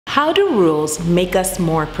How do rules make us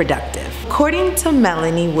more productive? According to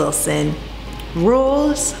Melanie Wilson,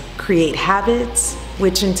 rules create habits,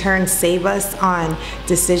 which in turn save us on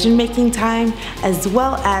decision-making time, as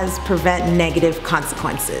well as prevent negative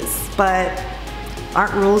consequences. But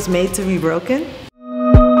aren't rules made to be broken?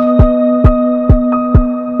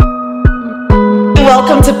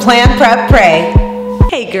 Welcome to Plan, Prep, Pray.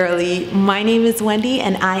 Hey girlie, my name is Wendy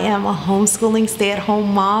and I am a homeschooling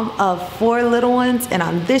stay-at-home mom of 4 little ones, and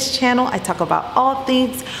on this channel I talk about all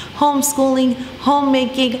things homeschooling,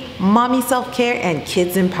 homemaking, mommy self-care, and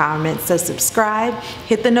kids empowerment. So subscribe,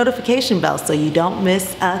 hit the notification bell so you don't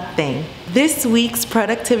miss a thing. This week's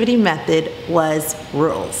productivity method was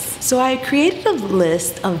rules. So I created a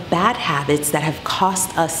list of bad habits that have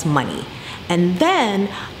cost us money. And then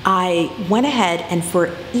I went ahead and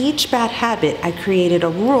for each bad habit, I created a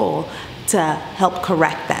rule to help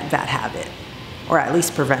correct that bad habit, or at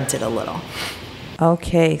least prevent it a little.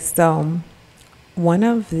 Okay, so one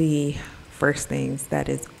of the first things that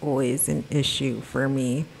is always an issue for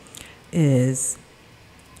me is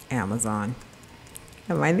Amazon.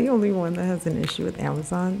 Am I the only one that has an issue with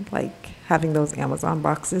Amazon? Like having those Amazon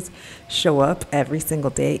boxes show up every single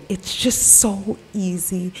day. It's just so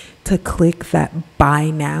easy to click that buy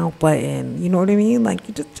now button. You know what I mean? Like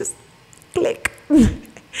you just click.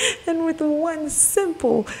 And with one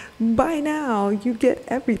simple buy now, you get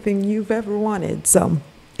everything you've ever wanted. So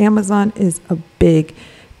Amazon is a big,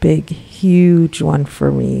 huge one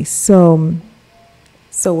for me.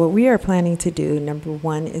 So what we are planning to do, number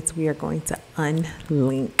one, is we are going to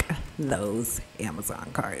unlink those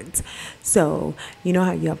Amazon cards. So you know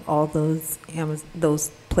how you have all those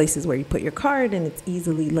places where you put your card and it's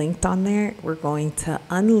easily linked on there? We're going to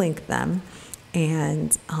unlink them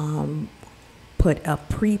and put a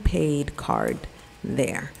prepaid card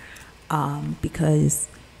there because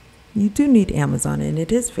you do need Amazon and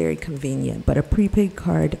it is very convenient, but a prepaid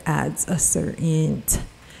card adds a certain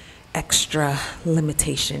extra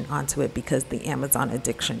limitation onto it because the Amazon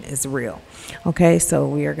addiction is real. Okay, so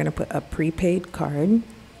we are going to put a prepaid card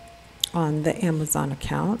on the Amazon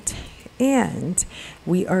account and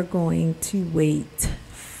we are going to wait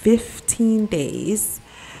 15 days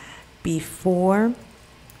before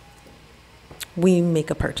we make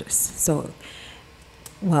a purchase. So,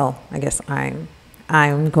 well, I guess I'm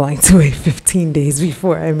going to wait 15 days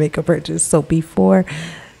before I make a purchase.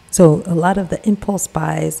 So a lot of the impulse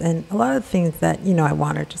buys and a lot of things that, I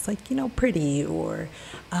want are just like, pretty or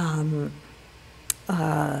not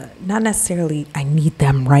necessarily I need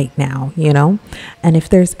them right now, And if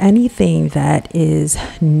there's anything that is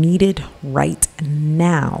needed right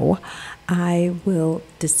now, I will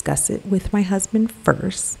discuss it with my husband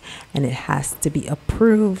first, and it has to be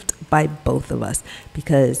approved by both of us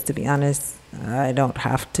because, to be honest, I don't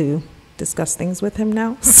have to discuss things with him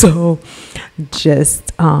now. So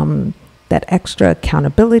just that extra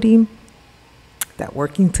accountability, that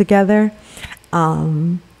working together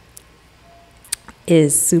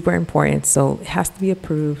is super important. So it has to be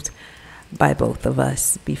approved by both of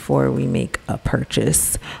us before we make a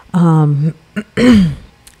purchase. And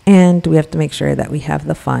we have to make sure that we have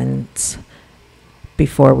the funds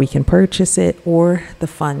before we can purchase it, or the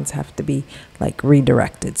funds have to be like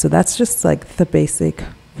redirected. So that's just like the basic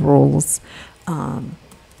rules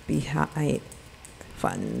behind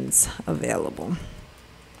funds available.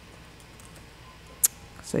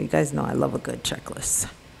 So you guys know I love a good checklist.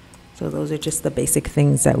 So those are just the basic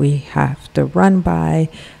things that we have to run by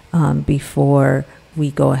before we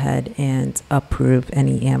go ahead and approve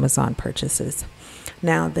any Amazon purchases.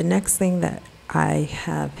 Now, the next thing that I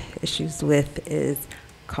have issues with is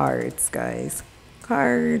cards, guys.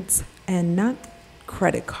 Cards, and not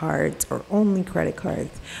credit cards or only credit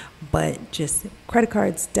cards, but just credit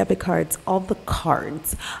cards, debit cards, all the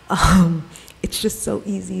cards. It's just so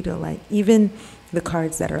easy to even the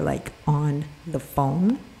cards that are on the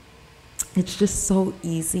phone. It's just so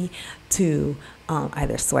easy to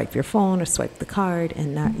either swipe your phone or swipe the card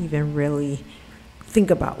and not even really think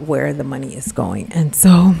about where the money is going. And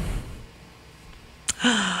so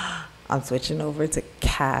I'm switching over to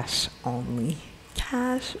cash only.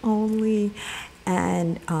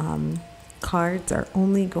 And cards are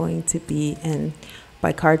only going to be, and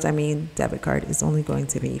by cards I mean debit card is only going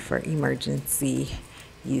to be for emergency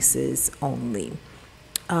uses only.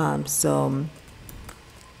 So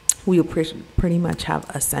we'll pretty much have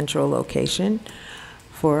a central location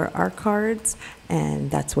for our cards, and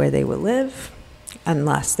that's where they will live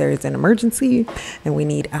unless there's an emergency and we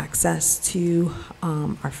need access to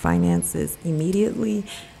our finances immediately.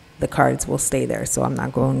 The cards will stay there. So I'm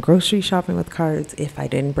not going grocery shopping with cards. If I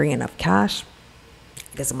didn't bring enough cash,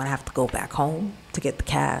 I guess I'm gonna have to go back home to get the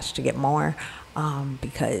cash to get more,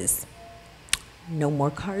 because no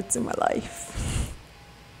more cards in my life.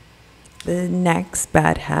 The next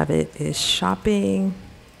bad habit is shopping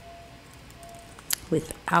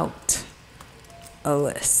without a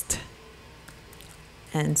list.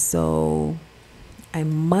 And so I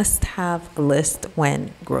must have a list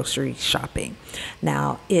when grocery shopping.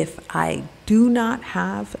 Now, if I do not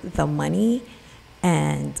have the money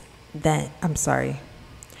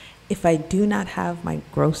if I do not have my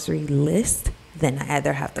grocery list, then I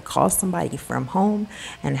either have to call somebody from home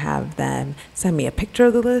and have them send me a picture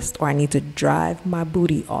of the list, or I need to drive my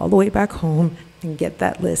booty all the way back home and get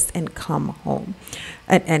that list and come home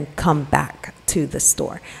and come back to the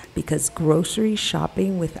store. Because grocery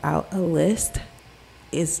shopping without a list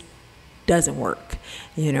doesn't work.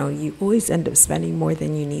 You always end up spending more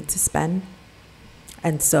than you need to spend.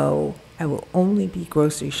 And so I will only be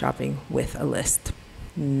grocery shopping with a list.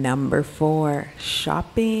 Number 4,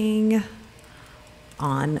 shopping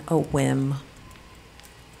on a whim.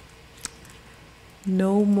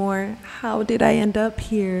 No more, how did I end up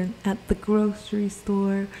here at the grocery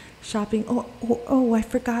store shopping? Oh, I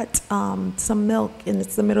forgot some milk and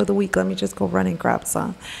it's the middle of the week. Let me just go run and grab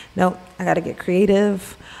some. No, I got to get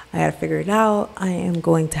creative. I got to figure it out. I am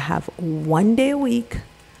going to have one day a week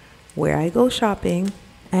where I go shopping.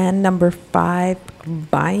 And number 5,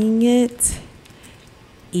 buying it,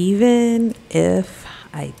 even if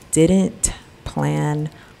I didn't plan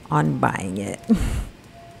on buying it.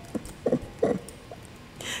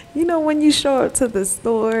 When you show up to the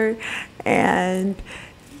store and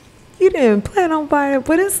you didn't plan on buying it,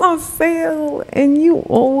 but it's on sale, and you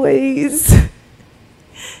always,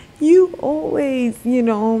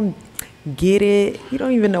 get it. You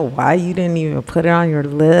don't even know why you didn't even put it on your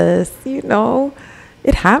list.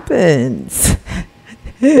 It happens.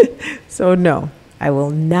 So no, I will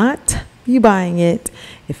not be buying it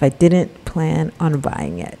if I didn't plan on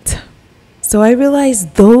buying it. So I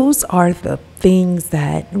realized those are the things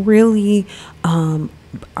that really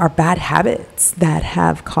are bad habits that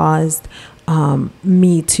have caused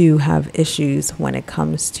me to have issues when it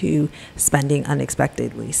comes to spending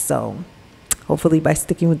unexpectedly. So hopefully by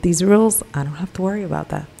sticking with these rules, I don't have to worry about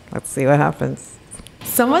that. Let's see what happens.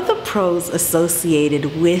 Some of the pros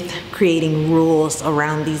associated with creating rules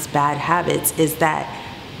around these bad habits is that,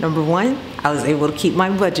 number 1, I was able to keep my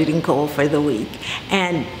budgeting goal for the week.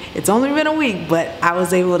 And it's only been a week, but I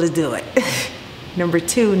was able to do it. Number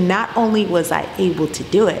 2, not only was I able to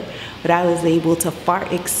do it, but I was able to far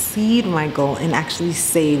exceed my goal and actually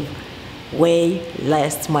save way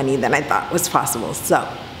less money than I thought was possible.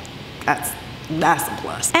 So that's a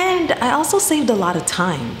plus. And I also saved a lot of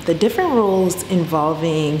time. The different rules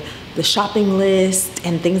involving the shopping list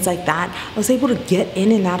and things like that, I was able to get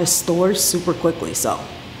in and out of stores super quickly. So,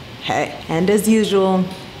 hey. And as usual,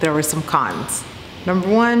 there were some cons. Number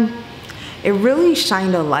 1, it really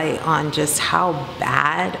shined a light on just how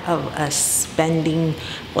bad of a spending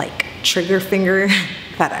trigger finger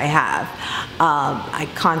that I have. I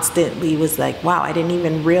constantly was like, wow, I didn't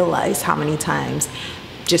even realize how many times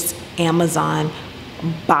just Amazon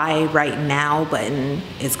buy right now button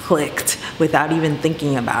is clicked without even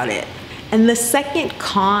thinking about it. And the second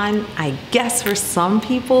con, I guess for some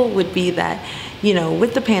people, would be that,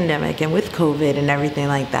 with the pandemic and with COVID and everything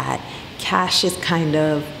like that, cash is kind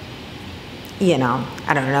of,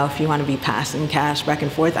 I don't know if you want to be passing cash back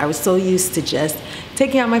and forth. I was so used to just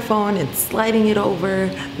taking out my phone and sliding it over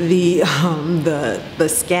the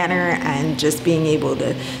scanner and just being able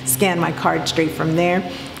to scan my card straight from there,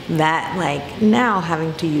 that now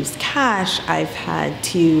having to use cash, I've had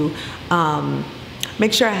to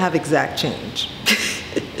make sure I have exact change.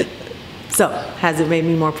 So has it made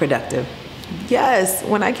me more productive? Yes,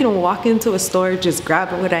 when I can walk into a store, just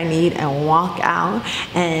grab what I need and walk out,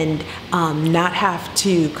 and not have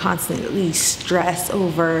to constantly stress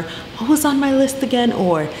over what was on my list again,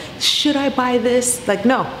 or should I buy this?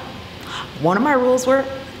 No. One of my rules were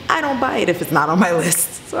I don't buy it if it's not on my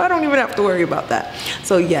list, so I don't even have to worry about that.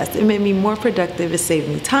 So yes, it made me more productive, it saved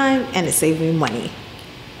me time, and it saved me money.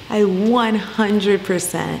 I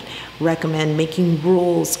 100% recommend making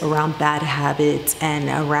rules around bad habits and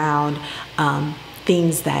around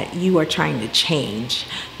things that you are trying to change.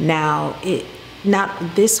 Now,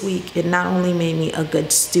 this week, it not only made me a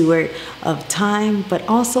good steward of time, but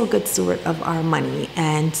also a good steward of our money.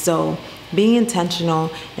 And so being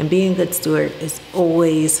intentional and being a good steward is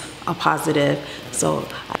always a positive. So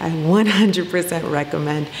I 100%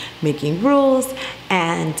 recommend making rules,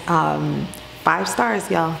 and 5 stars,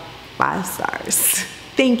 y'all. 5 stars.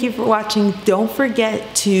 Thank you for watching. Don't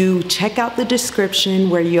forget to check out the description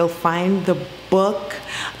where you'll find the book,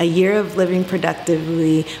 A Year of Living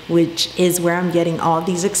Productively, which is where I'm getting all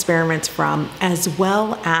these experiments from, as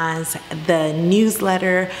well as the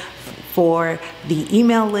newsletter for the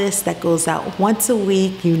email list that goes out once a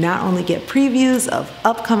week. You not only get previews of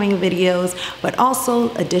upcoming videos, but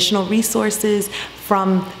also additional resources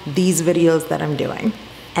from these videos that I'm doing.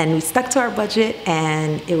 And we stuck to our budget,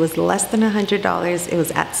 and it was less than $100. It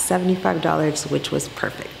was at $75, which was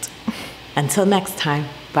perfect. Until next time,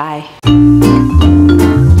 bye.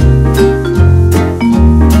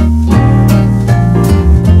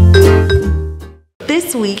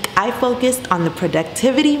 This week, I focused on the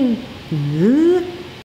productivity